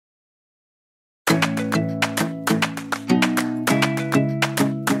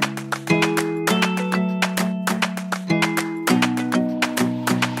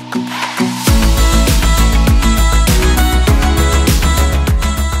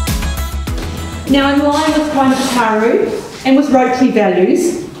Now, in line with Prime Putāruru and with Rotary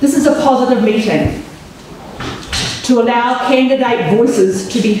values, this is a positive meeting to allow candidate voices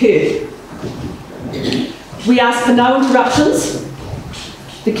to be heard. We ask for no interruptions.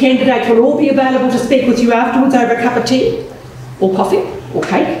 The candidates will all be available to speak with you afterwards over a cup of tea or coffee or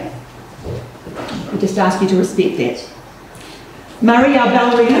cake. We just ask you to respect that. Murray, our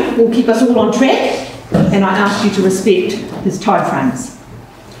ballerina, will keep us all on track, and I ask you to respect his time frames.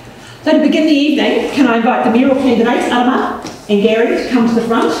 So to begin the evening, can I invite the mayoral candidates, Arama and Gary, to come to the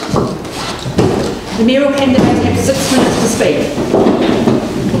front. The mayoral candidates have 6 minutes to speak,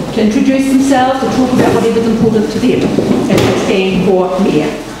 to introduce themselves, to talk about whatever's important to them as they stand for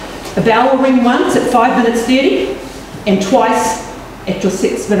mayor. A bell will ring once at 5 minutes 30 and twice at your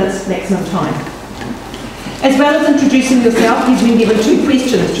 6 minutes maximum time. As well as introducing yourself, you've been given 2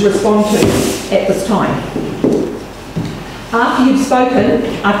 questions to respond to at this time. After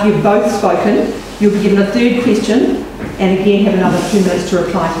you've both spoken, you'll be given a 3rd question and again have another 2 minutes to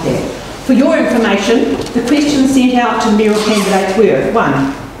reply to that. For your information, the questions sent out to mayoral candidates were: 1.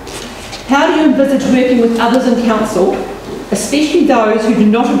 How do you envisage working with others in council, especially those who do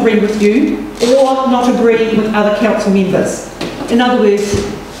not agree with you or not agree with other council members? In other words,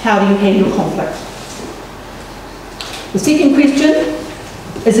 how do you handle conflict? The second question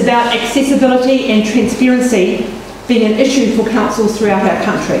is about accessibility and transparency being an issue for councils throughout our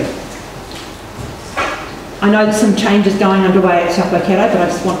country. I know there's some changes going underway at South Waikato, but I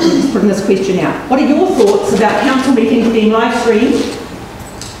just want to put this question out. What are your thoughts about council meetings being live streamed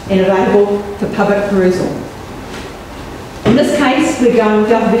and available for public perusal? In this case, we're going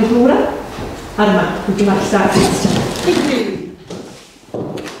with alphabetical order. Arama, would you like to start first? Thank you.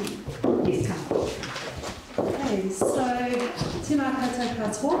 Yes, come. Okay, so tēnā koutou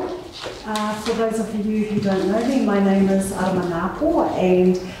katoa. For those of you who don't know me, my name is Arama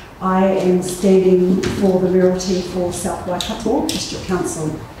and I am standing for the mayoralty for South Waikato District Council.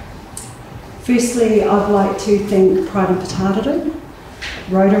 Firstly, I'd like to thank Prime Putāruru,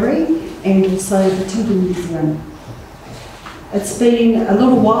 Rotary and also the Timber Museum. It's been a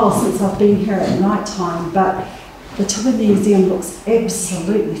little while since I've been here at night time, but the Timber Museum looks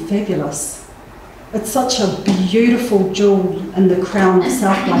absolutely fabulous. It's such a beautiful jewel in the crown of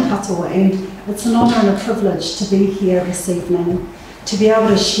South Waikato, and it's an honour and a privilege to be here this evening, to be able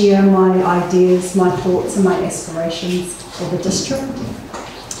to share my ideas, my thoughts and my aspirations for the district.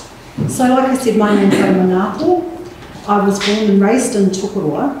 So like I said, my name is Arama. I was born and raised in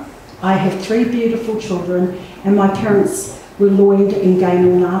Tukurua. I have 3 beautiful children and my parents were Lloyd and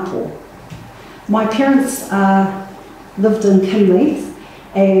Gaynor Ngāpo. My parents lived in Kinleith,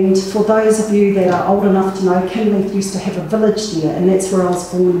 and for those of you that are old enough to know, Kinleith used to have a village there, and that's where I was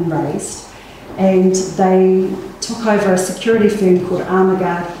born and raised. And they took over a security firm called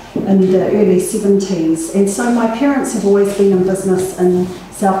Armagard in the early 70s. And so my parents have always been in business in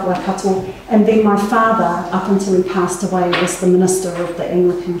South Waikato, and then my father, up until he passed away, was the minister of the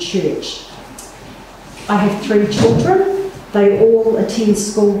Anglican Church. I have 3 children. They all attend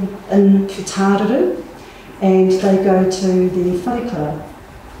school in Putāruru, and they go to the wharekura.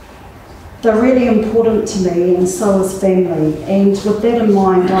 They're really important to me, and so is family. And with that in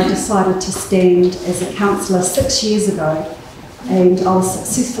mind, I decided to stand as a councillor 6 years ago, and I was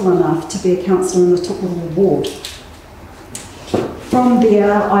successful enough to be a councillor in the Tukurua ward. From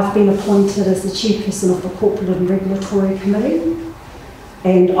there, I've been appointed as the chairperson of the Corporate and Regulatory Committee,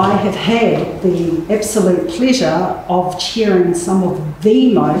 and I have had the absolute pleasure of chairing some of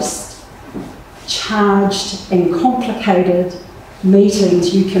the most charged and complicated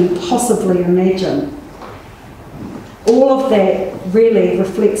meetings you can possibly imagine. All of that really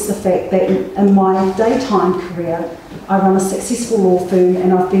reflects the fact that in my daytime career, I run a successful law firm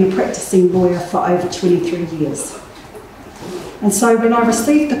and I've been a practicing lawyer for over 23 years. And so when I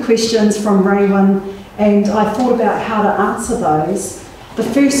received the questions from Raywin and I thought about how to answer those, the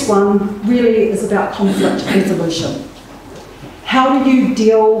first one really is about conflict resolution. How do you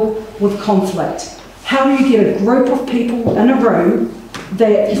deal with conflict? How do you get a group of people in a room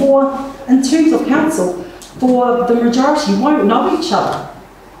that, in terms of council, for the majority won't know each other?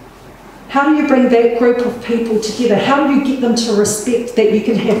 How do you bring that group of people together? How do you get them to respect that you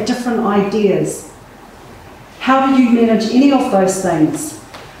can have different ideas? How do you manage any of those things?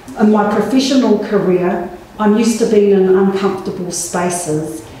 In my professional career, I'm used to being in uncomfortable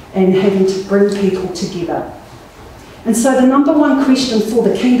spaces and having to bring people together. And so the number 1 question for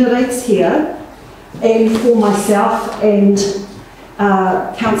the candidates here, and for myself and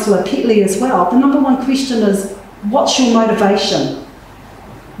Councillor Petley as well, the number 1 question is, what's your motivation?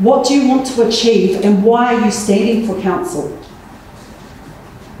 What do you want to achieve and why are you standing for council?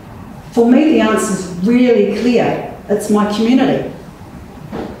 For For me, the answer is really clear. It's my community.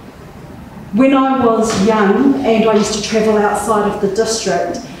 When I was young and I used to travel outside of the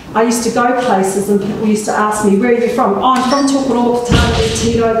district, I used to go places and people used to ask me, where are you from? Oh, I'm from Putāruru, Putāruru,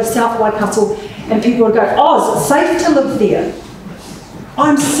 Tiro, the South Waikato. And people would go, oh, is it safe to live there?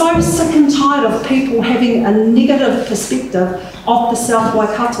 I'm so sick and tired of people having a negative perspective of the South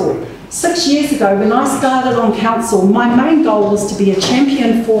Waikato. 6 years ago, when I started on council, my main goal was to be a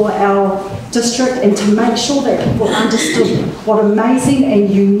champion for our district and to make sure that people understood what amazing and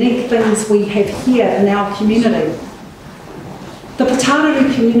unique things we have here in our community. The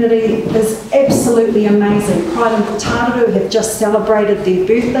Putāruru community is absolutely amazing. Pride in Putāruru have just celebrated their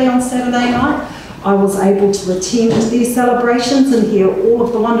birthday on Saturday night. I was able to attend their celebrations and hear all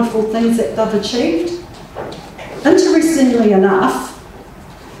of the wonderful things that they've achieved. Interestingly enough,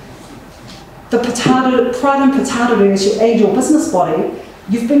 the Pride in Putāruru and your business body,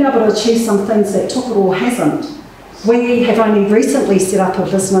 you've been able to achieve some things that Tokoro hasn't. We have only recently set up a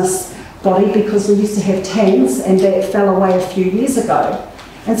business body because we used to have TANs and that fell away a few years ago.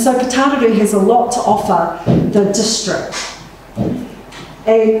 And so Putāruru has a lot to offer the district.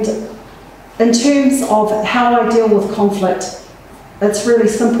 And in terms of how I deal with conflict, it's really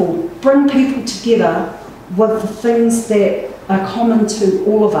simple. Bring people together with the things that are common to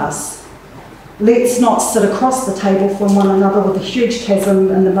all of us. Let's not sit across the table from one another with a huge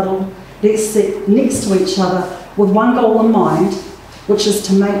chasm in the middle. Let's sit next to each other with one goal in mind, which is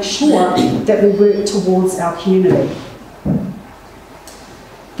to make sure that we work towards our community.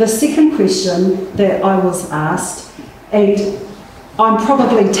 The second question that I was asked, and I'm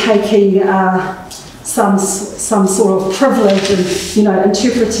probably taking some sort of privilege and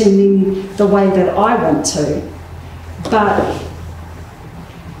interpreting the way that I want to, but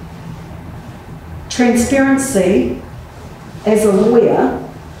transparency, as a lawyer,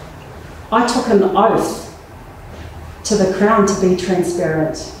 I took an oath to the Crown to be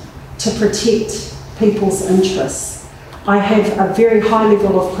transparent, to protect people's interests. I have a very high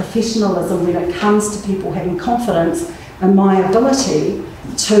level of professionalism when it comes to people having confidence in my ability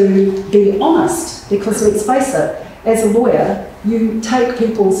to be honest, because let's face it, as a lawyer, you take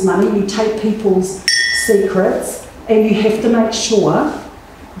people's money, you take people's secrets, and you have to make sure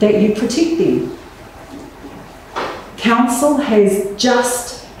that you protect them. Council has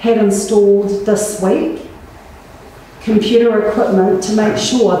just had installed this week computer equipment to make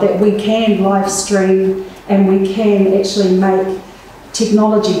sure that we can live stream and we can actually make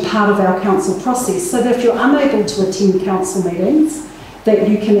technology part of our council process, so that if you're unable to attend council meetings, that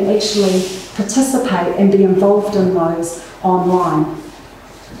you can actually participate and be involved in those online.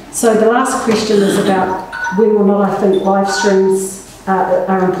 So the last question is about whether or not I think live streams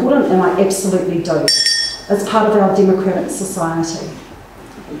are important, and I absolutely do. It's part of our democratic society.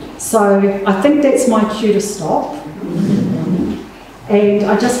 So I think that's my cue to stop. And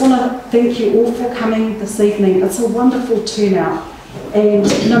I just want to thank you all for coming this evening. It's a wonderful turnout. And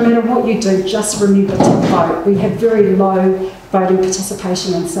no matter what you do, just remember to vote. We have very low voting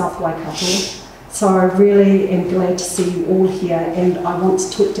participation in South Waikato. So I really am glad to see you all here, and I want to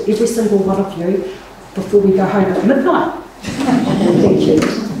talk to every single one of you before we go home at midnight. Thank you.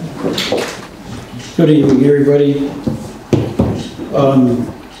 Good evening, everybody. I'm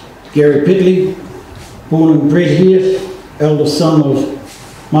Gary Pitley, born and bred here, eldest son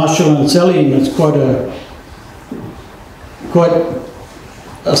of Marshall and Sally, and it's quite a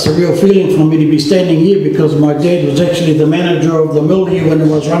surreal feeling for me to be standing here, because my dad was actually the manager of the mill here when it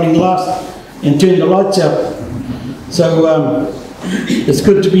was running last and turned the lights out. So it's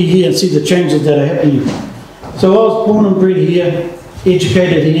good to be here and see the changes that are happening. So I was born and bred here,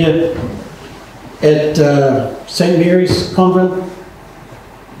 educated here at St. Mary's Convent.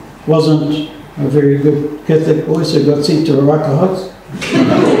 Wasn't a very good Catholic boy, so got sent to Raka Heights.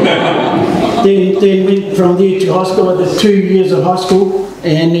 then went from there to high school. I did 2 years of high school,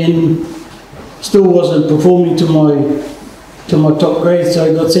 and then still wasn't performing to my top grade, so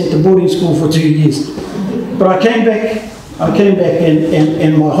I got sent to boarding school for 2 years. But I came back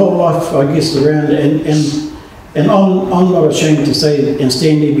and my whole life, I guess, around, and I'm not ashamed to say and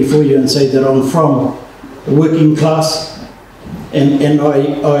stand here before you and say that I'm from the working class, and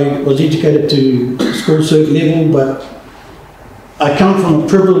I was educated to school cert level, but I come from a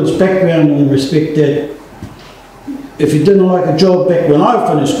privileged background in the respect that if you didn't like a job back when I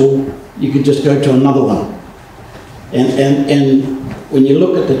finished school, you could just go to another one. And when you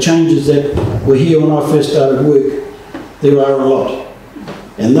look at the changes that were here when I first started work, there are a lot.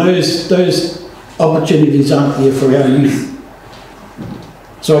 And those opportunities aren't there for our youth.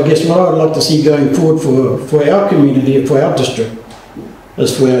 So I guess what I would like to see going forward for our community, for our district,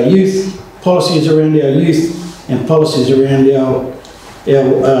 is for our youth, policies around our youth, and policies around our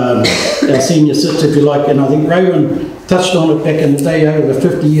senior cits, if you like. And I think Rowan touched on it back in the day, over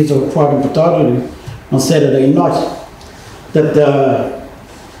 50 years of Pride in Putāruru on Saturday night, that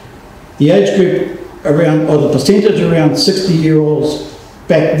the age group around, or the percentage around 60-year-olds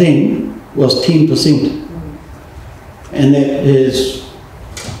back then was 10%. And that's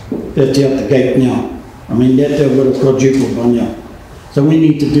out the gate now. I mean, that would have quadrupled by now. So we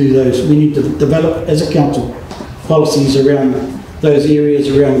need to do those. We need to develop, as a council, policies around those areas,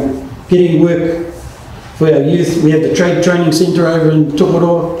 around getting work for our youth. We have the Trade Training Centre over in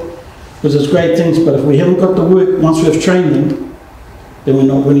Tuporoa, which is great things, but if we haven't got the work, once we've trained them, then we're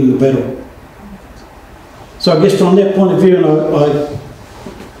not winning the battle. So I guess from that point of view, and I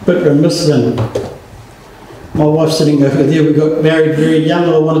a bit remiss, and my wife sitting over there, we got married very young.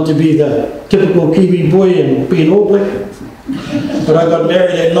 I wanted to be the typical Kiwi boy and be an All Black. But I got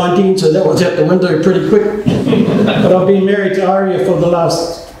married at 19, so that was out the window pretty quick. But I've been married to Aria for the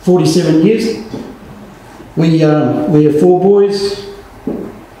last 47 years. We have 4 boys.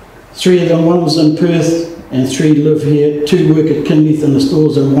 3 of them, one was in Perth, and 3 live here. 2 work at Kinleith in the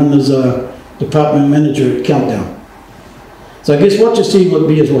stores, and 1 is a department manager at Countdown. So I guess what you see what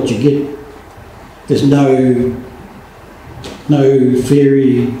be is what you get. There's no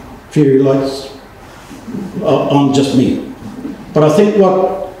fairy lights on just me. But I think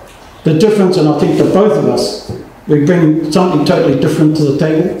what the difference, and I think that both of us, we bring something totally different to the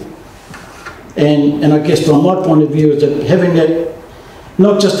table. And I guess from my point of view is that having that,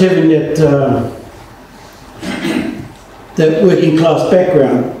 not just having that that working class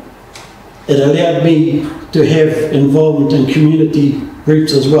background, it allowed me to have involvement in community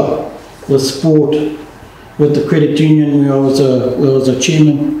groups as well, with sport, with the credit union where I was a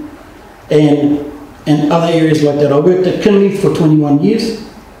chairman, and other areas like that. I worked at Kinleith for 21 years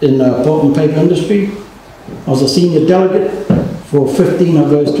in the pulp and paper industry. I was a senior delegate for 15 of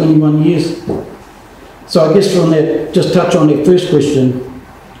those 21 years. So I guess from that, just touch on that first question,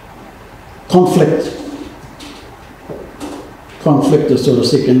 conflict is sort of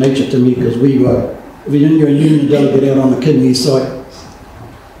second nature to me, because when you're a union delegate out on the kidney site,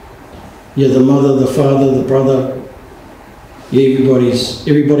 you're the mother, the father, the brother, you're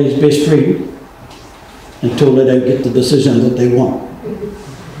everybody's best friend until they don't get the decision that they want.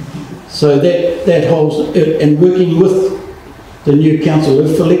 So that holds, and working with the new council,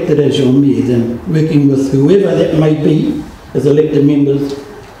 if elected as your mayor, then working with whoever that may be as elected members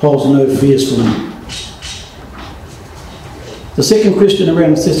holds no fears for me. The second question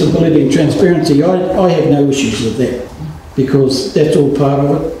around accessibility and transparency, I have no issues with that, because that's all part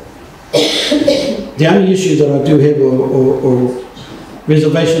of it. The only issue that I do have, or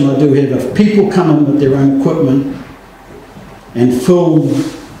reservation I do have, if people come in with their own equipment and film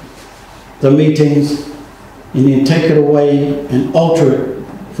the meetings and then take it away and alter it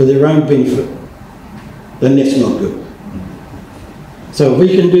for their own benefit, then that's not good. So if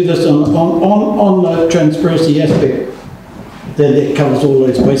we can do this on the transparency aspect, then that covers all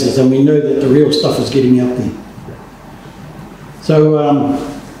those bases, and we know that the real stuff is getting out there. So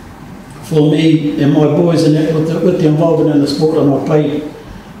for me and my boys, and with the involvement in the sport, and I played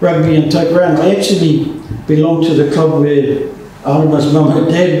rugby and Putāruru, I actually belonged to the club where Alma's mum and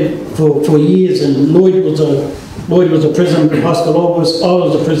dad for years, and Lloyd was a president of High School All Boys. I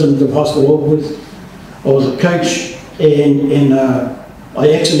was the president of High School All Boys. I was a coach, and I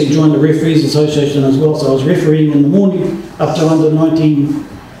actually joined the Referees Association as well, so I was refereeing in the morning up to under 19,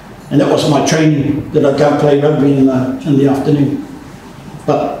 and that was my training, that I'd go and play rugby in the afternoon.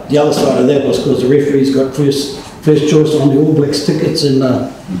 But the other side of that was because the referees got first choice on the All Blacks tickets and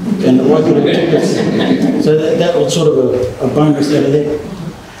the regular tickets, so that was sort of a bonus out of that.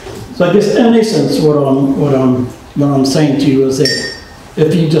 So I guess in essence what I'm saying to you is that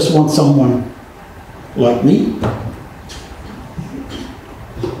if you just want someone like me,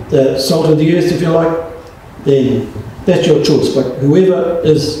 the salt of the earth if you like, then that's your choice. But whoever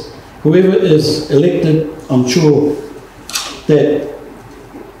is elected, I'm sure that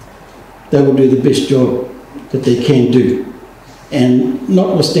they will do the best job that they can do. And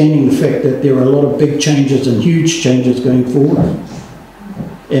notwithstanding the fact that there are a lot of big changes and huge changes going forward,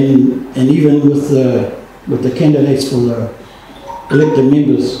 and even with the candidates for the elected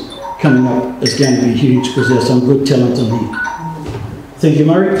members coming up, it's going to be huge, because there's some good talent in here. Thank you,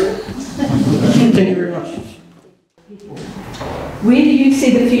 Murray. Thank you very much. Where do you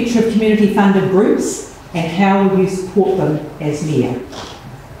see the future of community funded groups, and how will you support them as mayor?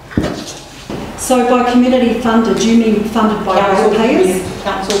 So So by community funded, do you mean funded by ratepayers?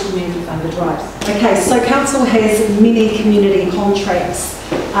 Council community funded, right. Okay, so council has many community contracts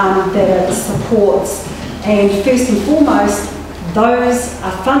that it supports, and first and foremost, those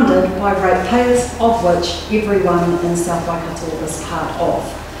are funded by ratepayers, of which everyone in South Waikato is part of.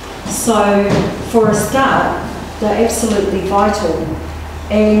 So for a start, they're absolutely vital.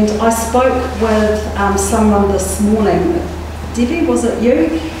 And I spoke with someone this morning, Debbie, was it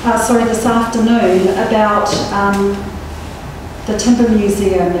you? This afternoon, about the Timber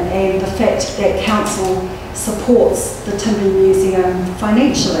Museum and the fact that council supports the Timber Museum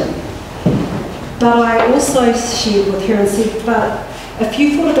financially. But I also shared with her and said, but if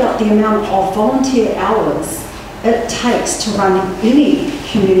you thought about the amount of volunteer hours it takes to run any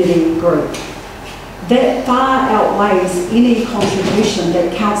community group, that far outweighs any contribution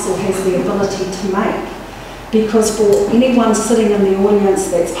that council has the ability to make. Because for anyone sitting in the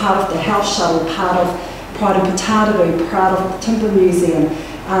audience that's part of the House Shuttle, part of Pride and Putāruru, part of the Timber Museum,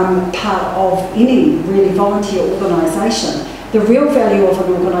 part of any really volunteer organisation, the real value of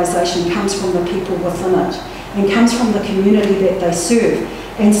an organisation comes from the people within it and comes from the community that they serve.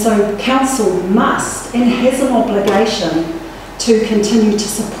 And so council must and has an obligation to continue to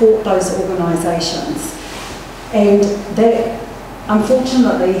support those organisations. And that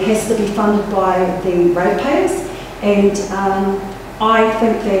unfortunately has to be funded by the ratepayers, and I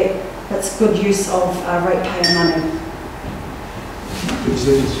think that it's good use of ratepayer money.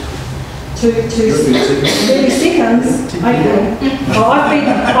 30 seconds? Okay. Well,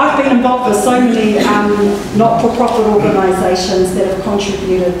 I've been involved with so many not-for-profit organisations that have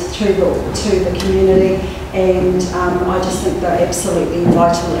contributed to the community, and I just think they're absolutely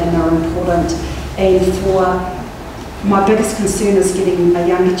vital and they're important. And for my biggest concern is getting a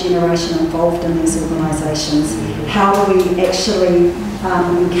younger generation involved in these organisations. How do we actually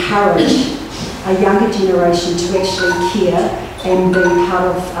encourage a younger generation to actually care and be part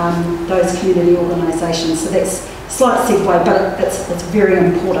of those community organisations? So that's a slight segue, but it's very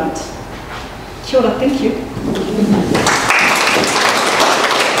important. Kia ora, thank you.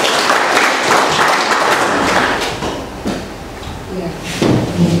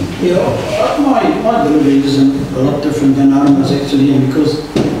 Yeah, my delivery isn't a lot different than Arama's actually, because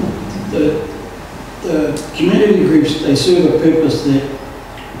the community groups, they serve a purpose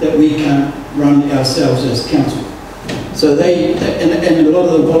that we can't run ourselves as council. So and a lot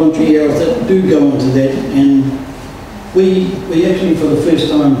of the voluntary hours that do go into that, and we actually for the first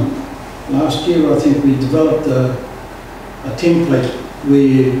time last year, I think we developed a template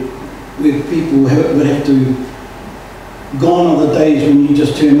where people would have to. Gone are the days when you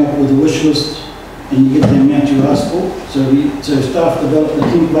just turn up with a wish list and you get the amount you ask for. So staff developed a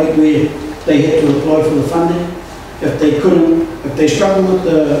template where they had to apply for the funding. If they struggled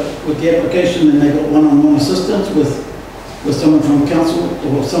with the application, then they got one-on-one assistance with someone from council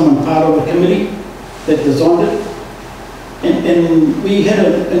or someone part of a committee that designed it. And we had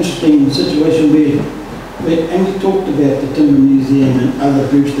an interesting situation where and we talked about the Timber Museum and other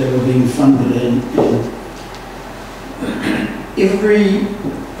groups that were being funded, and every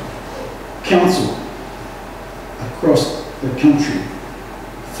council across the country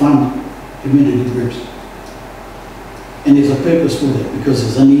fund community groups. And there's a purpose for that, because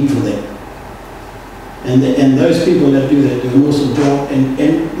there's a need for that. And those people that do that do an awesome job, and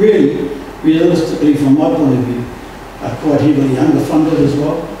really, realistically from my point of view, are quite heavily underfunded as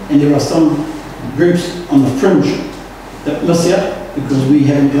well. And there are some groups on the fringe that miss out because we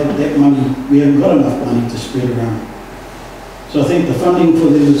haven't got that money, we haven't got enough money to spread around. So I think the funding for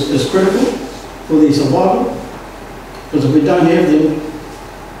them is critical for their survival, because if we don't have them,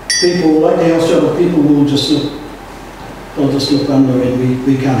 people like the House Shuttle, people will just slip under, and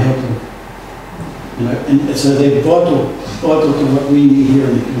we can't help them. You know, and so they're vital to what we need here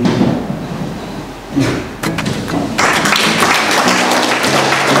in the community. Yeah.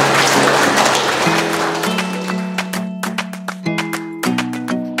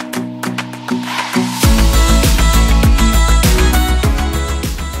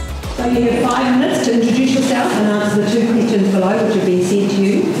 You have 5 minutes to introduce yourself and answer the 2 questions below which have been sent to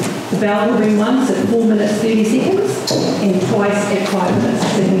you. The bell will ring once at 4 minutes 30 seconds and twice at 5 minutes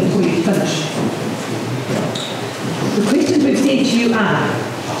before you finish. The questions we've sent to you are: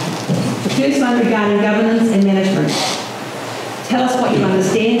 the first one regarding governance and management. Tell us what you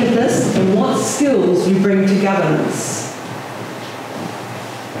understand of this and what skills you bring to governance.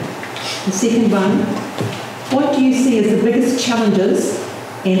 The second one: what do you see as the biggest challenges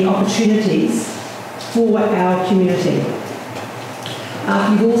and opportunities for our community?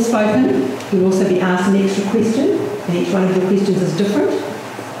 After you've all spoken, you'll also be asked an extra question, and each one of your questions is different.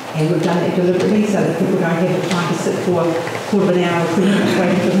 And we've done that deliberately so that people don't have the time to sit for a quarter of an hour or 20 minutes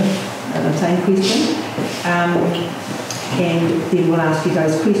waiting for the same question. And then we'll ask you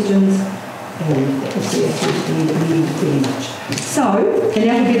those questions, and that will see us through to the end of the meeting pretty much. So, in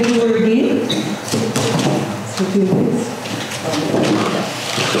alphabetical order again. So do this.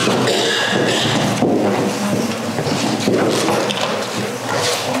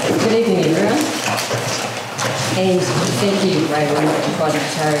 Good evening, everyone. And thank you, Mayoral and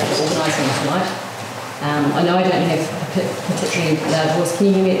Putāruru, for organising tonight. I know I don't have a particularly loud voice. Can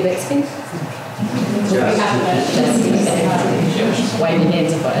you hear me at the back, Spence? Wave your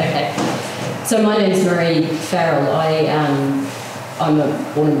hands if okay. So my name is Marie Farrell. I'm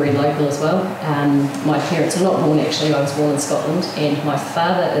born and bred local as well. My parents are not born actually, I was born in Scotland, and my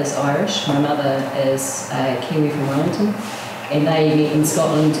father is Irish, my mother is Kiwi from Wellington, and they met in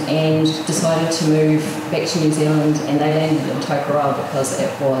Scotland and decided to move back to New Zealand, and they landed in Putāruru because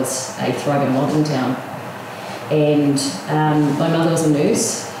it was a thriving logging town. And my mother was a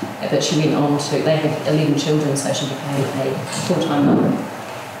nurse, but she went on to, they had 11 children, so she became a full-time mother.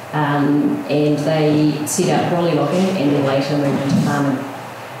 And they set out brolly logging and then later moved into farming.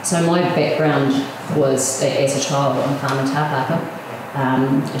 So my background was, as a child, on farm in Tāpapa.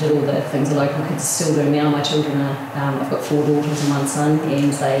 I did all the things the local kids still do now. My children are, I've got 4 daughters and 1 son,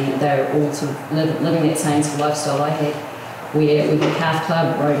 and they're all sort of living that same sort of lifestyle I had, where we had calf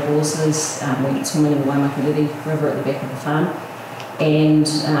club, rode horses, we went swimming in the Waimakariri River at the back of the farm, and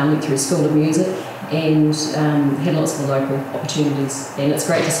went through school of music, and had lots of local opportunities. And it's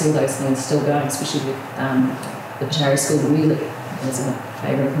great to see all those things still going, especially with the Putāruru School of Music, is a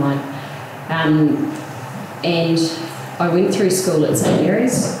favourite of mine. And I went through school at St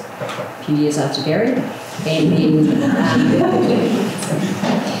Mary's, a few years after Gary, and then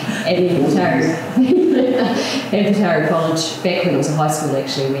Putāruru College, back when it was a high school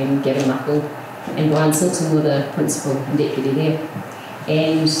actually, when Gavin Muckle and Brian Simpson were the principal and deputy there.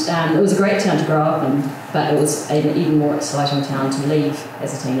 And it was a great town to grow up in, but it was an even more exciting town to leave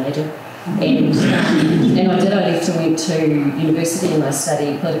as a teenager. And I left and went to university, and I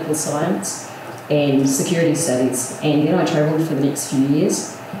studied political science and security studies, and then I travelled for the next few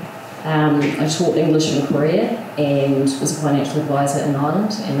years. I taught English in Korea and was a financial advisor in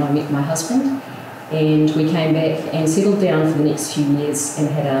Ireland, and I met my husband, and we came back and settled down for the next few years and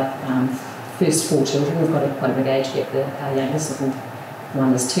had our first 4 children. We've got quite a big age gap. Our youngest little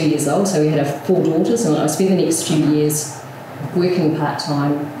one is 2 years old, so we had our 4 daughters, and I spent the next few years working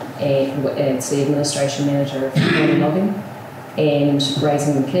part-time as the administration manager of brolly logging and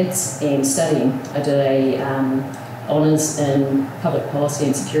raising the kids and studying. I did a honours in public policy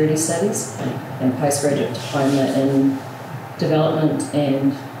and security studies and postgraduate diploma in development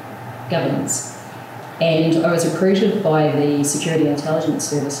and governance. And I was recruited by the Security Intelligence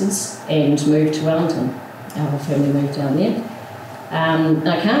Services and moved to Wellington. Our whole family moved down there.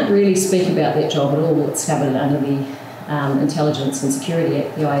 I can't really speak about that job at all. It's covered under the Intelligence and Security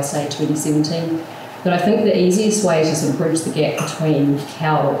Act, the ISA 2017. But I think the easiest way to sort of bridge the gap between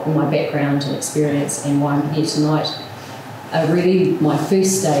how my background and experience and why I'm here tonight are really my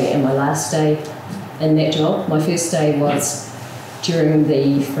first day and my last day in that job. My first day was during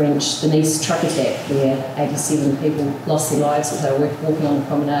the French Nice truck attack, where 87 people lost their lives as they were walking on the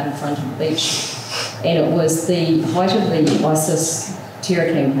promenade in front of the beach. And it was the height of the ISIS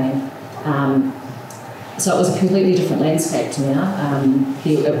terror campaign. So it was a completely different landscape to now.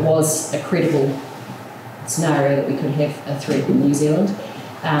 It was a credible scenario that we could have a threat in New Zealand.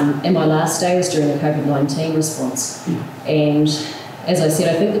 And my last day was during the COVID-19 response. And as I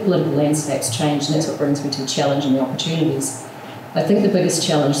said, I think the political landscape's changed, and that's what brings me to the challenge and the opportunities. I think the biggest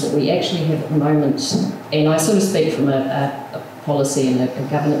challenge that we actually have at the moment, and I sort of speak from a policy and a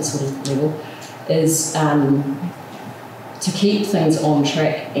governance sort of level, is to keep things on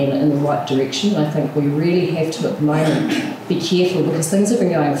track and in the right direction. I think we really have to, at the moment, be careful, because things have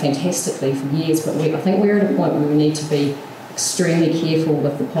been going fantastically for years, but I think we're at a point where we need to be extremely careful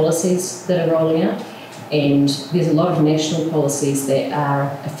with the policies that are rolling out. And there's a lot of national policies that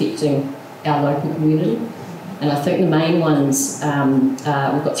are affecting our local community. And I think the main ones,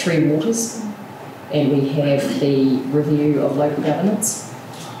 we've got 3 waters, and we have the review of local governance,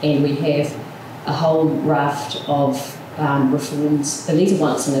 and we have a whole raft of reforms, and these are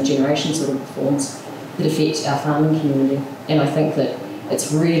once in a generation sort of reforms that affect our farming community. And I think that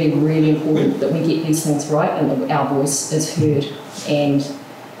it's really, really important that we get these things right and that our voice is heard. And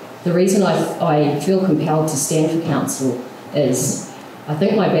the reason I feel compelled to stand for council is I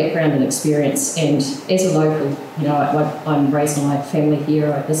think my background and experience, and as a local, you know, I'm raising my family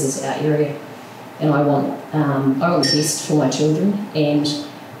here, this is our area, and I want the best for my children. And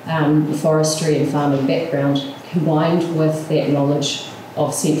forestry and farming background, combined with that knowledge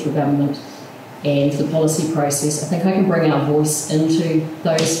of central government and the policy process, I think I can bring our voice into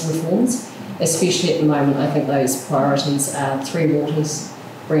those reforms, especially at the moment. I think those priorities are Three Waters,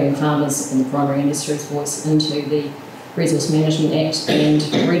 bringing farmers and the primary industry's voice into the Resource Management Act, and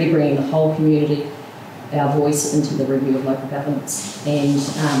really bringing the whole community, our voice, into the review of local governance. And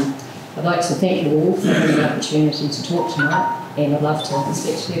I'd like to thank you all for having the opportunity to talk tonight, and I'd love to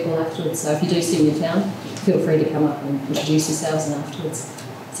speak to people afterwards. So if you do see me in town, feel free to come up and introduce yourselves and afterwards.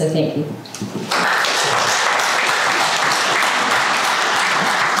 So thank you.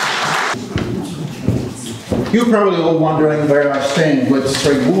 You're probably all wondering where I stand with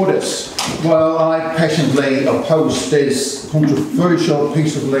Three Waters. Well, I passionately oppose this controversial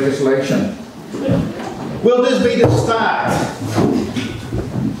piece of legislation. Will this be the start?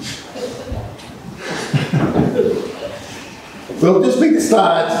 Will this be the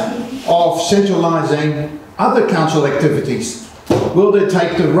start of centralising other council activities? Will they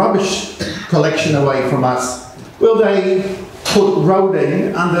take the rubbish collection away from us? Will they put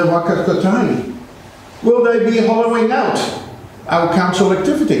roading under Wakakotai? Will they be hollowing out our council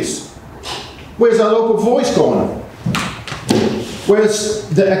activities? Where's our local voice gone? Where's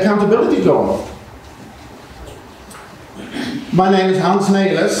the accountability gone? My name is Hans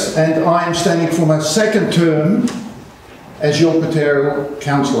Nelis, and I am standing for my second term as your Putāruru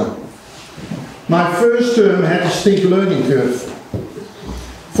councillor. My first term had a steep learning curve.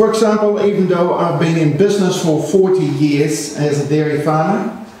 For example, even though I've been in business for 40 years as a dairy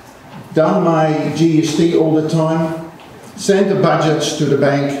farmer, done my GST all the time, sent the budgets to the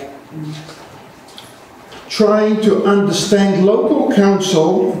bank, trying to understand local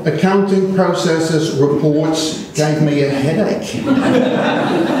council accounting processes, reports, gave me a headache.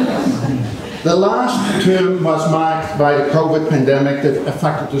 The last term was marked by the COVID pandemic that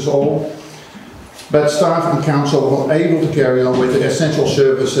affected us all, but staff and council were able to carry on with the essential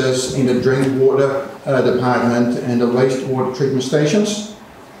services in the drink water department and the wastewater treatment stations.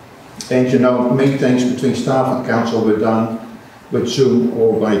 And you know, meetings between staff and council were done with Zoom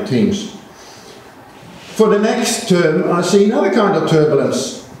or by Teams. For the next term, I see another kind of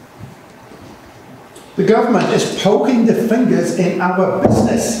turbulence. The government is poking the fingers in our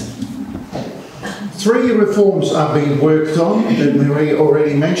business. 3 reforms are being worked on that Marie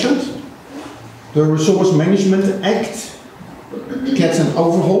already mentioned. The Resource Management Act gets an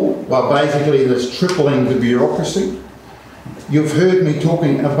overhaul, well, basically it's tripling the bureaucracy. You've heard me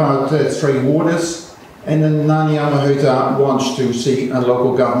talking about Three Waters, and then Ngāti Amahuta wants to see a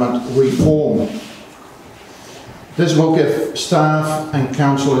local government reform. This will give staff and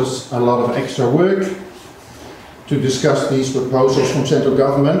councillors a lot of extra work to discuss these proposals from central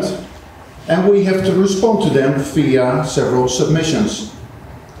government, and we have to respond to them via several submissions.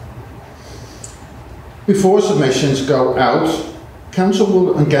 Before submissions go out, council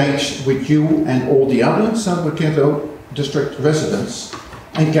will engage with you and all the other San Waikato district residents,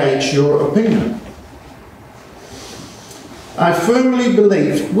 engage your opinion. I firmly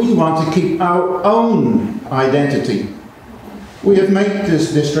believe we want to keep our own identity. We have made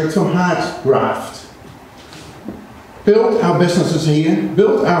this district from hard graft. Built our businesses here,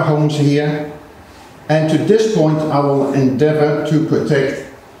 built our homes here, and to this point I will endeavour to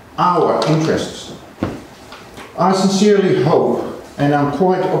protect our interests. I sincerely hope, and I'm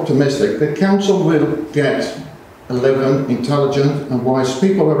quite optimistic, that council will get 11 intelligent and wise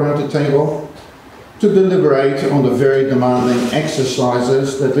people around the table to deliberate on the very demanding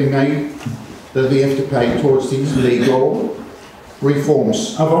exercises that we have to pay towards these legal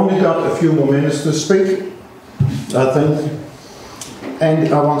reforms. I've only got a few more minutes to speak, I think,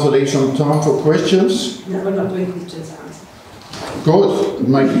 and I want to leave some time for questions. No, we're not doing questions, Hans.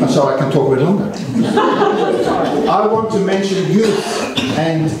 Good, so I can talk a bit longer. I want to mention youth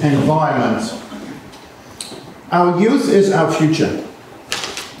and environment. Our youth is our future.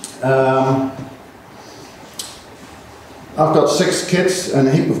 I've got 6 kids and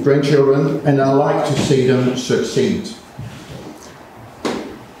a heap of grandchildren, and I like to see them succeed.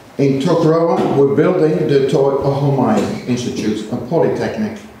 In Tokoroa, we're building the Toi Ohomai Institute, a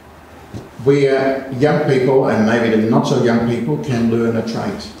polytechnic, where young people, and maybe the not so young people, can learn a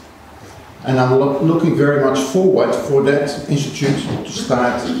trade. And I'm looking very much forward for that institute to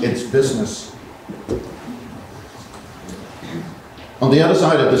start its business. On the other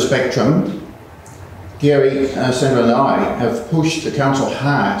side of the spectrum, Gary, Sandra and I have pushed the council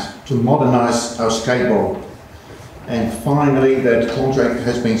hard to modernise our skateboard. And finally that contract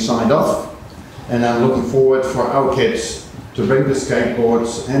has been signed off, and I'm looking forward for our kids to bring the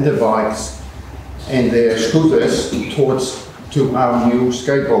skateboards and the bikes and their scooters towards to our new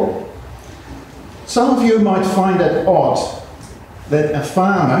skateboard. Some of you might find it odd that a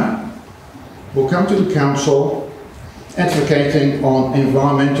farmer will come to the council advocating on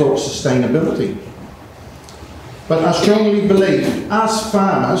environmental sustainability. But I strongly believe us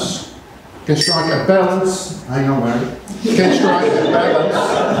farmers can strike a balance, hang on Mary, can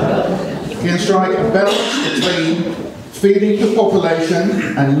strike a balance between feeding the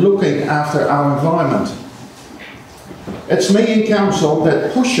population and looking after our environment. It's me in council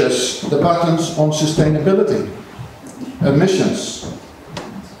that pushes the buttons on sustainability, emissions,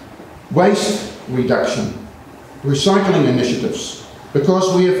 waste reduction, recycling initiatives,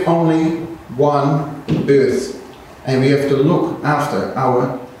 because we have only one Earth and we have to look after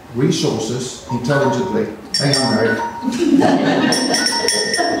our resources intelligently. Hang on, Mary.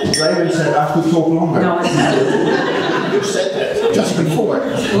 Raymond said I could talk longer. No, I You said that just before.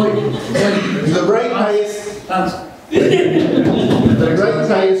 The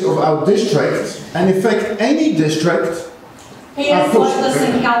ratepayers of our district, and in fact any district, He is like this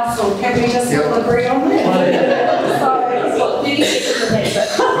in council, can we just all agree on that?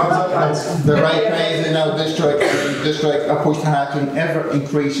 the ratepayers in our district are pushed hard to an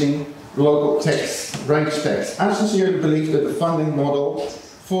ever-increasing local rates tax. I sincerely believe that the funding model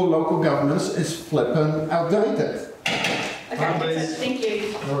for local governments is flippin' outdated. Okay, thank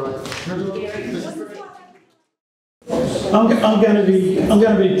you. All right. I'm going to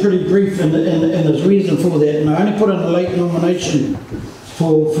be pretty brief, and there's reason for that. And I only put in a late nomination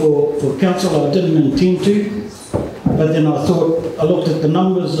for council. I didn't intend to, but then I looked at the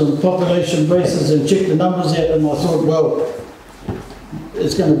numbers on a population basis and checked the numbers out, and I thought, well,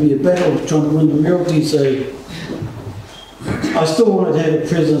 it's going to be a battle trying to win the mayoralty. So I still wanted to have a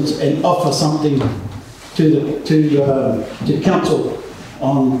presence and offer something to council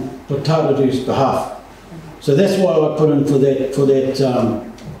on Putāruru's behalf. So that's why I put in for the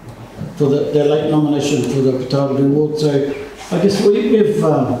late nomination for the Putāruru ward. So I guess we've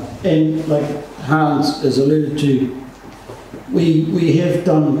and like Hans has alluded to, we've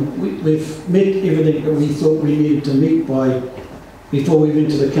met everything that we thought we needed to meet before we went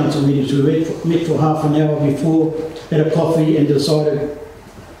to the council meetings. We met for half an hour before, had a coffee, and decided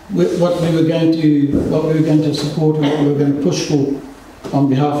what we were going to support and what we were going to push for on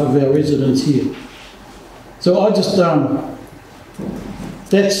behalf of our residents here. So I just,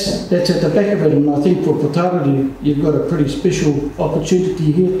 that's at the back of it, and I think for Putāruru, you've got a pretty special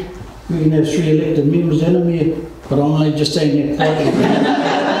opportunity here. We can have 3 elected members and a mayor, but I'm only just saying that quietly.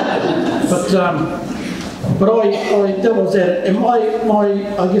 but that was that. And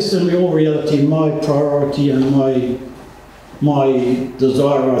I guess in all reality, my priority and my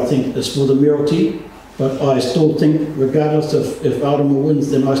desire, I think, is for the mayoralty. But I still think, regardless of if Arama wins,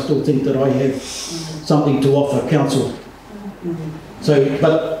 then I still think that I have something to offer council. So,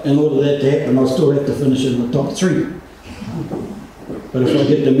 but in order for that to happen, I still have to finish in the top 3. But if I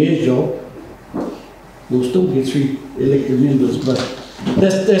get the mayor's job, we'll still get 3 elected members. But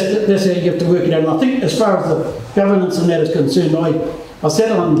that's how you have to work it out. And I think as far as the governance and that is concerned, I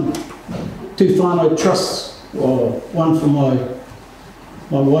sat on 2 whānau trusts, one for my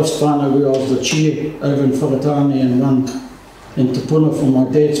wife's whānau where I was the chair over in Whakatane, and one in Te Puna for my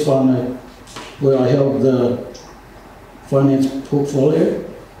dad's whānau where I held the finance portfolio.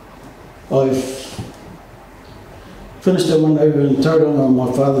 I've finished that one over in Tauranga on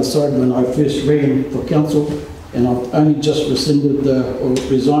my father's side when I first ran for council, and I've only just rescinded or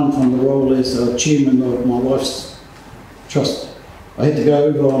resigned from the role as chairman of my wife's trust. I had to go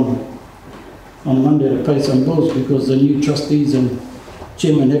over on Monday to pay some bills because the new trustees and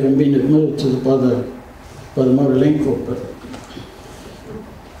chairman haven't been admitted by the Mayoral Court, but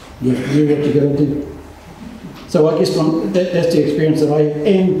you have to do what you got to do. So I guess that's the experience that I had.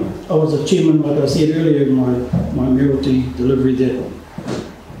 And I was a chairman, like I said earlier in my mayoralty delivery, that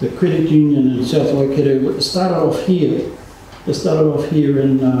the credit union in South Waikato started off here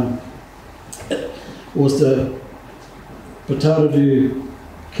in was the Putāruru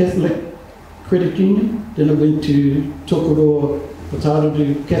Catholic Credit Union. Then it went to Tokoroa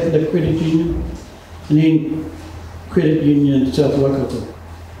Putāruru Catholic Credit Union, and then Credit Union South Waikato.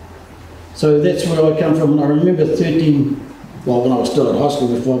 So that's where I come from. And I remember when I was still at high school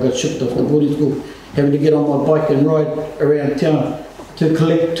before I got shipped off to boarding school, having to get on my bike and ride around town to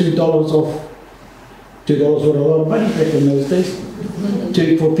collect $2 off. $2 was a lot of money back in those days.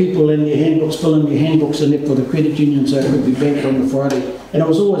 For people in their handbooks, fill in their handbooks and that for the credit union, so it would be banked on the Friday. And it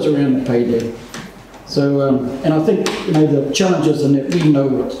was always around the payday. So, and I think, the challenges, and that we know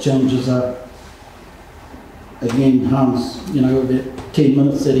what the challenges are. Again, Hans, that 10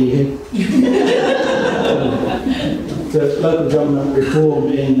 minutes that he had. the local government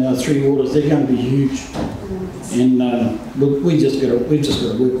reform in 3 waters, they're going to be huge. And we've just got to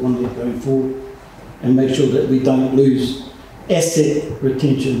work on it going forward and make sure that we don't lose. Asset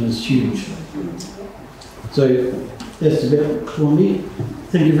retention is huge. So that's about for me.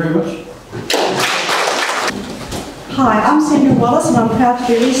 Thank you very much. Hi, I'm Sandra Wallace and I'm proud to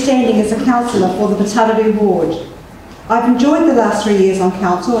be re-standing as a councillor for the Putāruru ward. I've enjoyed the last 3 years on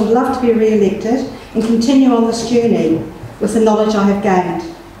council and love to be re-elected and continue on this journey with the knowledge I have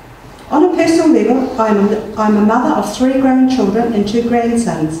gained. On a personal level, I'm a mother of 3 grown children and 2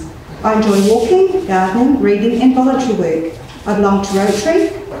 grandsons. I enjoy walking, gardening, reading and voluntary work. I belong to Rotary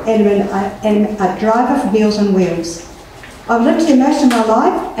and am a driver for Meals on Wheels. I've lived here most of my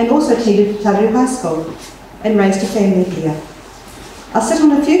life and also attended Putāruru High School and raised a family here. I sit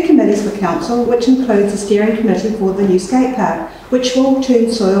on a few committees for council, which includes the steering committee for the new skate park, which will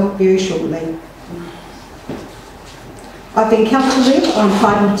turn soil very shortly. I've been council rep on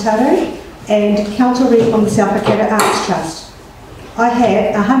Pride in Putāruru and council rep on the South Pūkera Arts Trust. I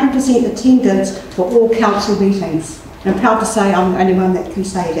have 100% attendance for all council meetings. And I'm proud to say I'm the only one that can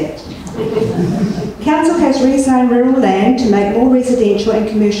say that. Council has rezoned rural land to make more residential and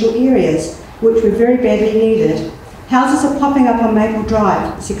commercial areas, which were very badly needed. Houses are popping up on Maple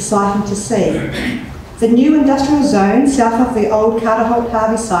Drive. It's exciting to see. The new industrial zone south of the old Carter Holt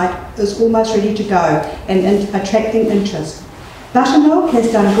Harvey site is almost ready to go and attracting interest. Buttermilk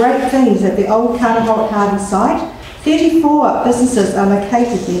has done great things at the old Carter Holt Harvey site. 34 businesses are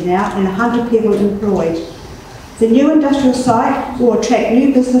located there now and 100 people employed. The new industrial site will attract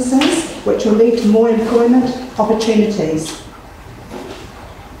new businesses, which will lead to more employment opportunities.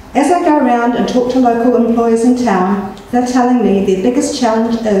 As I go around and talk to local employers in town, they're telling me their biggest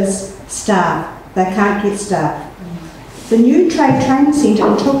challenge is staff. They can't get staff. The new trade training centre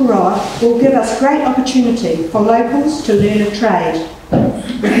in Tookaroa will give us great opportunity for locals to learn a trade.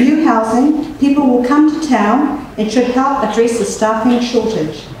 With new housing, people will come to town and should help address the staffing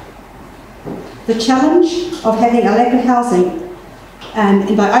shortage. The challenge of having a lack of housing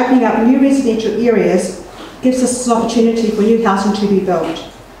and by opening up new residential areas gives us an opportunity for new housing to be built.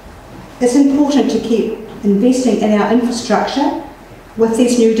 It's important to keep investing in our infrastructure with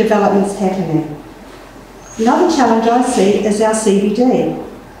these new developments happening. Another challenge I see is our CBD.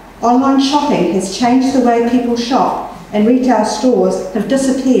 Online shopping has changed the way people shop and retail stores have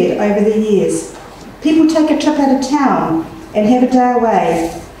disappeared over the years. People take a trip out of town and have a day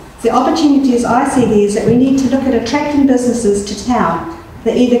away. The opportunities I see there is that we need to look at attracting businesses to town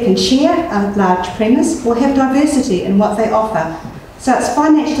that either can share a large premise or have diversity in what they offer. So it's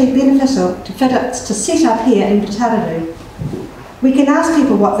financially beneficial to set up here in Putāruru. We can ask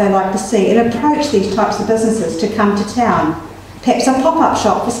people what they like to see and approach these types of businesses to come to town. Perhaps a pop-up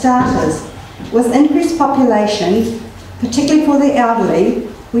shop for starters. With increased population, particularly for the elderly,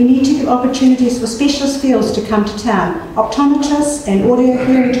 we need to give opportunities for specialist fields to come to town. Optometrists and audio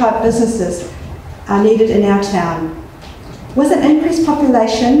hearing type businesses are needed in our town. With an increased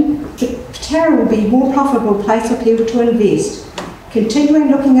population, Putāruru will be a more profitable place for people to invest. Continuing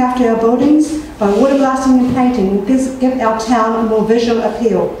looking after our buildings by water blasting and painting will give our town a more visual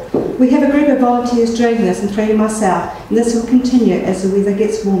appeal. We have a group of volunteers doing this, including myself, and this will continue as the weather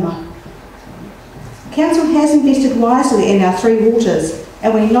gets warmer. Council has invested wisely in our 3 waters,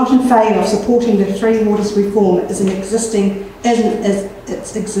 and we're not in favour of supporting the 3 waters reform as its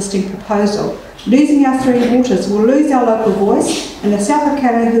existing proposal. Losing our 3 waters will lose our local voice, and the South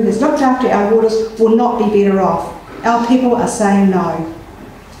Pūkera who has looked after our waters will not be better off. Our people are saying no.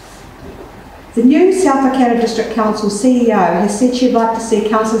 The new South Pūkera District Council CEO has said she'd like to see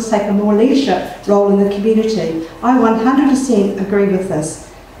councillors take a more leadership role in the community. I 100% agree with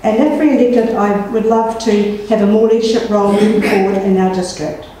this. And if re-elected, I would love to have a more leadership role moving forward in our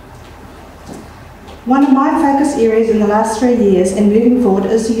district. One of my focus areas in the last 3 years and moving forward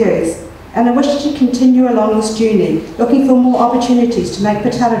is youth, and I wish to continue along this journey, looking for more opportunities to make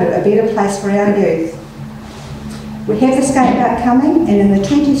Putāruru a better place for our youth. We have the skate park coming, and in the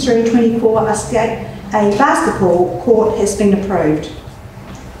 23-24 a basketball court has been approved.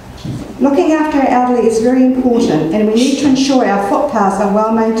 Looking after our elderly is very important, and we need to ensure our footpaths are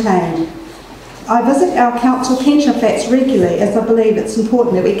well maintained. I visit our council pension flats regularly as I believe it's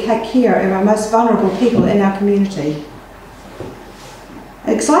important that we take care of our most vulnerable people in our community.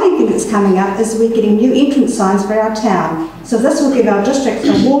 An exciting thing that's coming up is we're getting new entrance signs for our town, so this will give our district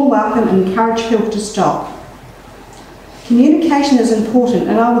a warm welcome and encourage people to stop. Communication is important,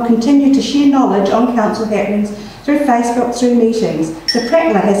 and I will continue to share knowledge on council happenings through Facebook, through meetings. The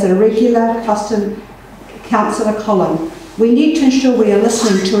Prattler has a regular custom councillor column. We need to ensure we are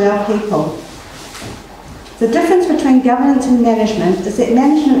listening to our people. The difference between governance and management is that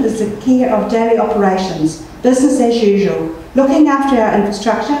management is the care of daily operations, business as usual, looking after our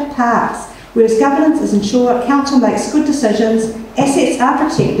infrastructure, parks, whereas governance is ensure council makes good decisions, assets are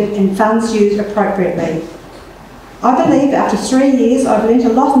protected and funds used appropriately. I believe after 3 years I've learnt a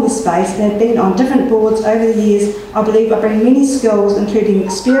lot in this space and have been on different boards over the years. I believe I bring many skills including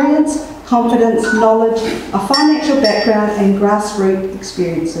experience, confidence, knowledge, a financial background and grassroots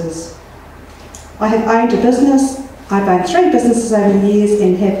experiences. I have owned a business. I've owned 3 businesses over the years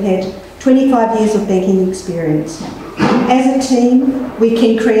and have had 25 years of banking experience. As a team, we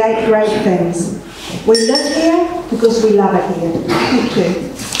can create great things. We live here because we love it here. Thank you.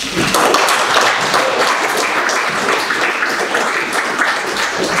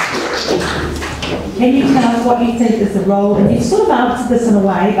 Can you tell us what you think is the role, and you've sort of answered this in a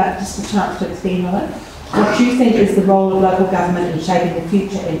way, but just a chance to expand on it, what you think is the role of local government in shaping the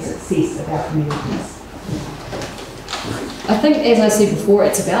future and success of our communities? I think, as I said before,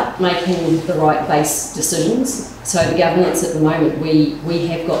 it's about making the right base decisions. So the governance at the moment, we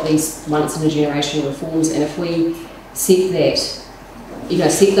have got these once in a generation reforms, and if we set that,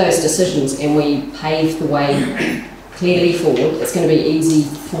 set those decisions and we pave the way clearly forward, it's going to be easy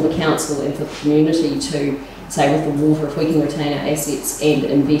for the council and for the community to, say with the water, if we can retain our assets and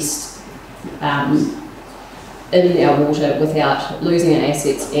invest in our water without losing our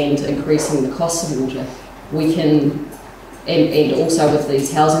assets and increasing the cost of water, we can, and also with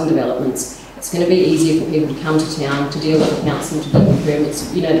these housing developments, it's going to be easier for people to come to town, to deal with the council, to get the permits,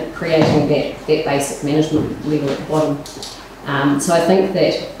 creating that basic management level at the bottom. So I think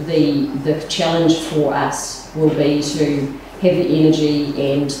that the challenge for us will be to have the energy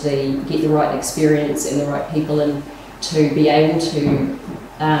and get the right experience and the right people in to be able to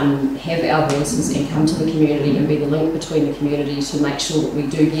have our voices and come to the community and be the link between the community to make sure that we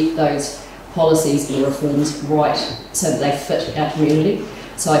do get those policies and reforms right so that they fit our community.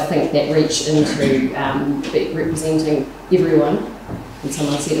 So I think that reach into representing everyone, and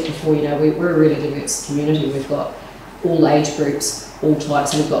someone said it before, we're a really diverse community. We've got all age groups, all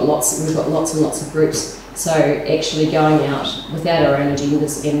types, and we've got lots and lots of groups. So actually going out without our own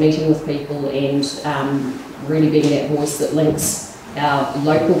agendas and meeting with people and really being that voice that links our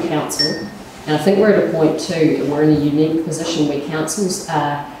local council. And I think we're at a point too, we're in a unique position where councils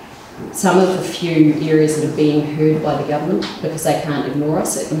are some of the few areas that are being heard by the government because they can't ignore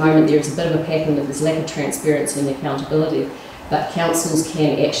us. At the moment there is a bit of a pattern that there's lack of transparency and accountability, but councils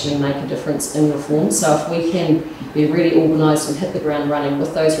can actually make a difference in reform. So if we can be really organised and hit the ground running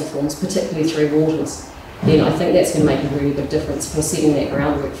with those reforms, particularly through waters, then I think that's going to make a really big difference for setting that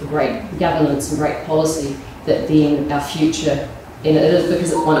groundwork for great governance and great policy that then our future, and it is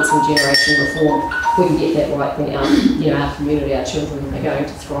because it's once in a generation reform, if we can get that right, then our community, our children are going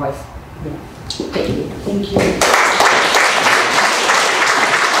to thrive. Thank you. Thank you.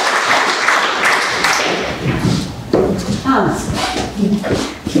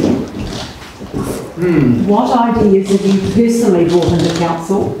 What ideas have you personally brought to the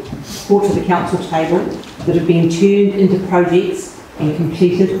council table that have been turned into projects and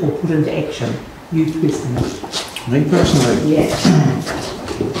completed or put into action? You personally. Me personally? Yeah.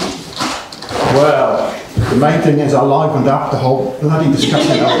 Well, the main thing is I livened up the whole bloody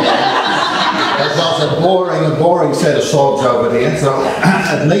discussion. It was a boring set of swords over there, so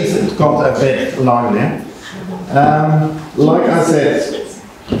at least it got a bit livelier. Like I said,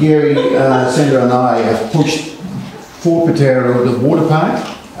 Gary, Sandra and I have pushed for Putāruru the water park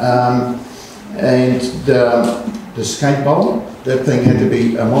and the skate bowl. That thing had to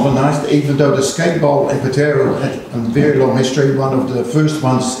be modernised, even though the skate bowl in Putāruru had a very long history, one of the first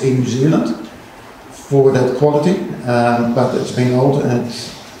ones in New Zealand for that quality, but it's been old and it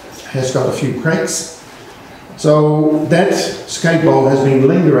has got a few cracks. So that skate bowl has been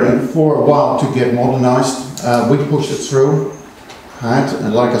lingering for a while to get modernised. We pushed it through hard,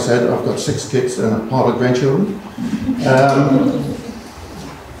 and like I said, I've got 6 kids and a pile of grandchildren.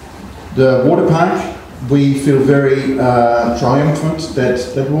 The water park, we feel very triumphant that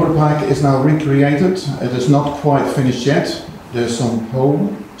that water park is now recreated. It is not quite finished yet. There's some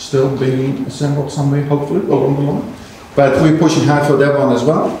hole still being assembled somewhere, hopefully, along the line. But we're pushing hard for that one as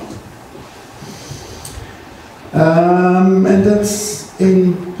well. And that's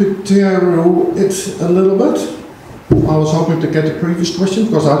in Putāruru, it's a little bit. I was hoping to get the previous question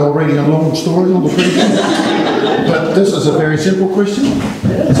because I had already a long story on the previous. But this is a very simple question.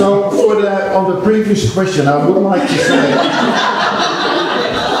 So on the previous question, I would like to say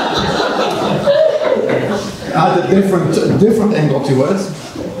add a different angle to it.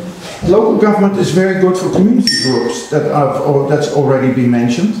 Local government is very good for community groups that's already been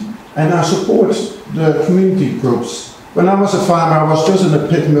mentioned. and I support the community groups. When I was a farmer, I was just in the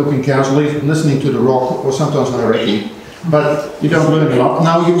pit milking cows, listening to the rock, or sometimes Haraki, but you don't learn a lot.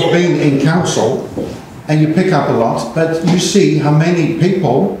 Now you've been in council, and you pick up a lot, but you see how many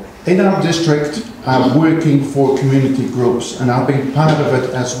people in our district are working for community groups, and I've been part of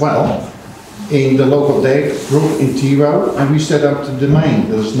it as well in the local day group in Putāruru, and we set up the domain.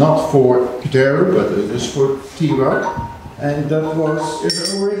 It is not for Putāruru, but it is for Putāruru, and that was, is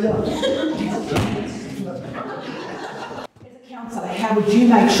it already done? As a councillor, how would you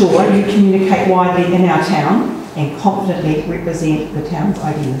make sure you communicate widely in our town and confidently represent the town's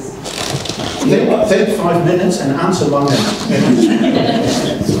ideas? Take 5 minutes and answer 1 minute.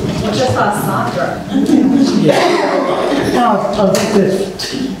 Just ask Sandra. I think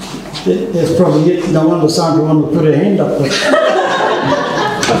that's probably it. No wonder Sandra wanted to put her hand up.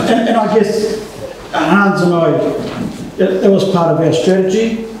 And I guess Hans and I, that was part of our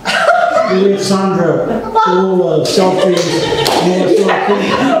strategy. We let Sandra do all the selfies and all that sort of thing.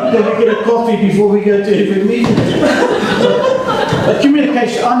 Then we get a coffee before we go to every meeting. But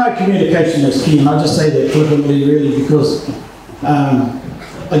communication, I know communication is key, and I just say that flippantly really because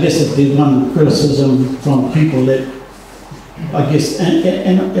I guess if there's one criticism from people that I guess,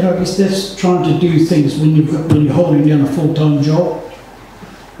 and I guess that's trying to do things when you're holding down a full-time job.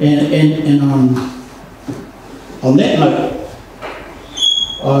 And on that note,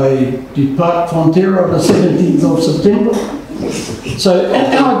 I depart from Terra on the 17th of September. So,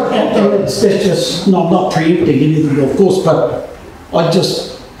 and that's just, no, I'm not preempting anything, of course, but I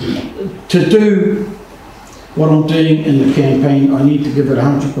just, to do what I'm doing in the campaign, I need to give it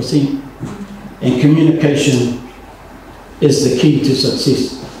 100%. And communication is the key to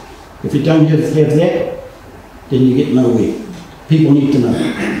success. If you don't have that, then you get nowhere. People need to know.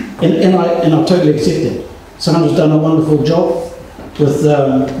 And I totally accept that. Sandra's done a wonderful job with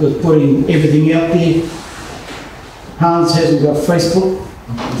putting everything out there. Hans hasn't got Facebook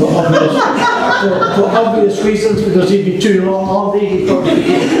for obvious reasons, because he'd be too long on there, he'd probably be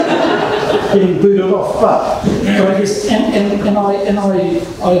getting booted off. But I guess, and I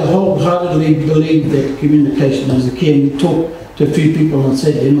wholeheartedly believe that communication is the key. And we talked to a few people on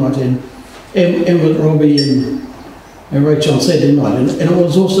Saturday night, and with Robbie and Rachel on Saturday night, and it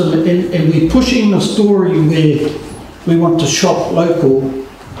was awesome. And we're pushing the story where we want to shop local,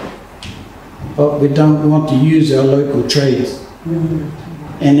 but we don't want to use our local trades.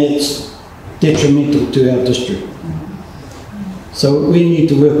 And it's detrimental to our district. So we need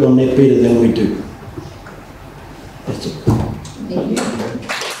to work on that better than we do. That's it. Thank you.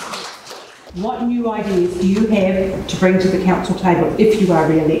 What new ideas do you have to bring to the council table if you are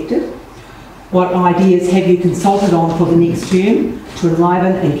re-elected? What ideas have you consulted on for the next term to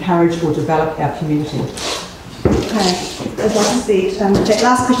enliven, encourage or develop our community? Okay, as I said, that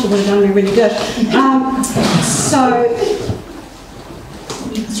last question would have done me really good. So,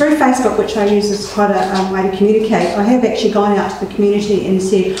 through Facebook, which I use as quite a way to communicate, I have actually gone out to the community and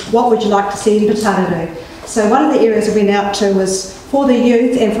said, what would you like to see in Putāruru? So one of the areas I went out to was for the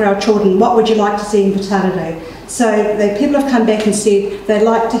youth and for our children, what would you like to see in Putāruru? So the people have come back and said they'd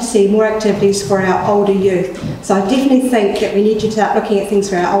like to see more activities for our older youth. So I definitely think that we need to start looking at things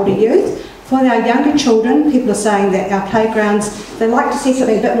for our older youth. For our younger children, people are saying that our playgrounds, they like to see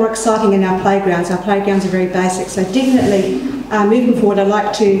something a bit more exciting in our playgrounds. Our playgrounds are very basic, so definitely moving forward, I'd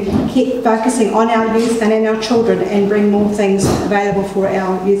like to keep focusing on our youth and in our children and bring more things available for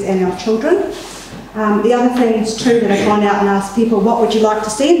our youth and our children. The other thing is true that I've gone out and asked people, what would you like to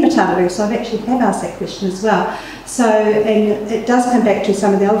see in Putāruru? So I've actually have asked that question as well. So, and it does come back to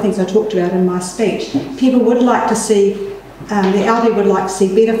some of the other things I talked about in my speech. People would like to see, the elderly would like to see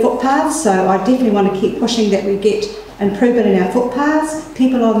better footpaths, so I definitely want to keep pushing that we get improvement in our footpaths.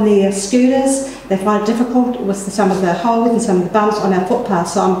 People on their scooters, they find it difficult with some of the holes and some of the bumps on our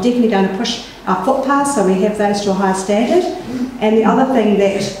footpaths, so I'm definitely going to push our footpaths so we have those to a higher standard. And the other thing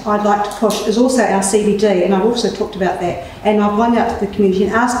that I'd like to push is also our CBD, and I've also talked about that. And I've gone out to the community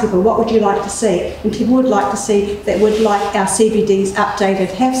and asked people, what would you like to see? And people would like to see that would like our CBDs updated,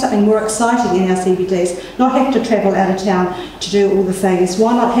 have something more exciting in our CBDs, not have to travel out of town to do all the things.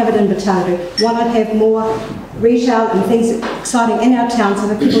 Why not have it in Putāruru? Why not have more retail and things exciting in our town so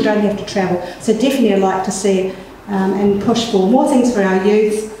that people don't have to travel? So definitely I'd like to see and push for more things for our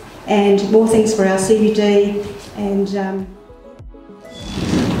youth and more things for our CBD. And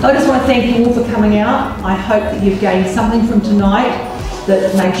I just want to thank you all for coming out. I hope that you've gained something from tonight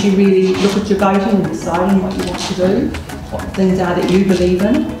that makes you really look at your voting and deciding what you want to do, what things are that you believe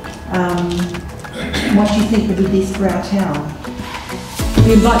in, what you think would be best for our town.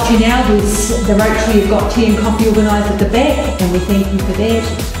 We invite you now, there's the Rotary have got tea and coffee organised at the back, and we thank you for that.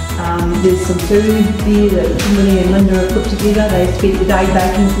 There's some food there that Kimberly and Linda have put together. They spent the day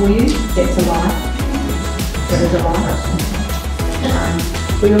baking for you. That's a lie. That is a lie.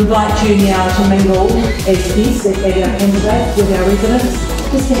 We invite you now to mingle as guests, as our candidates, with our residents,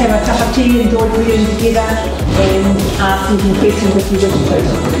 just to have a cup of tea, enjoy reading together, and ask them some questions if you wish to.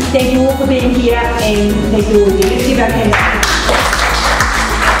 Thank you all for being here, and thank you all again. Let's give our candidates.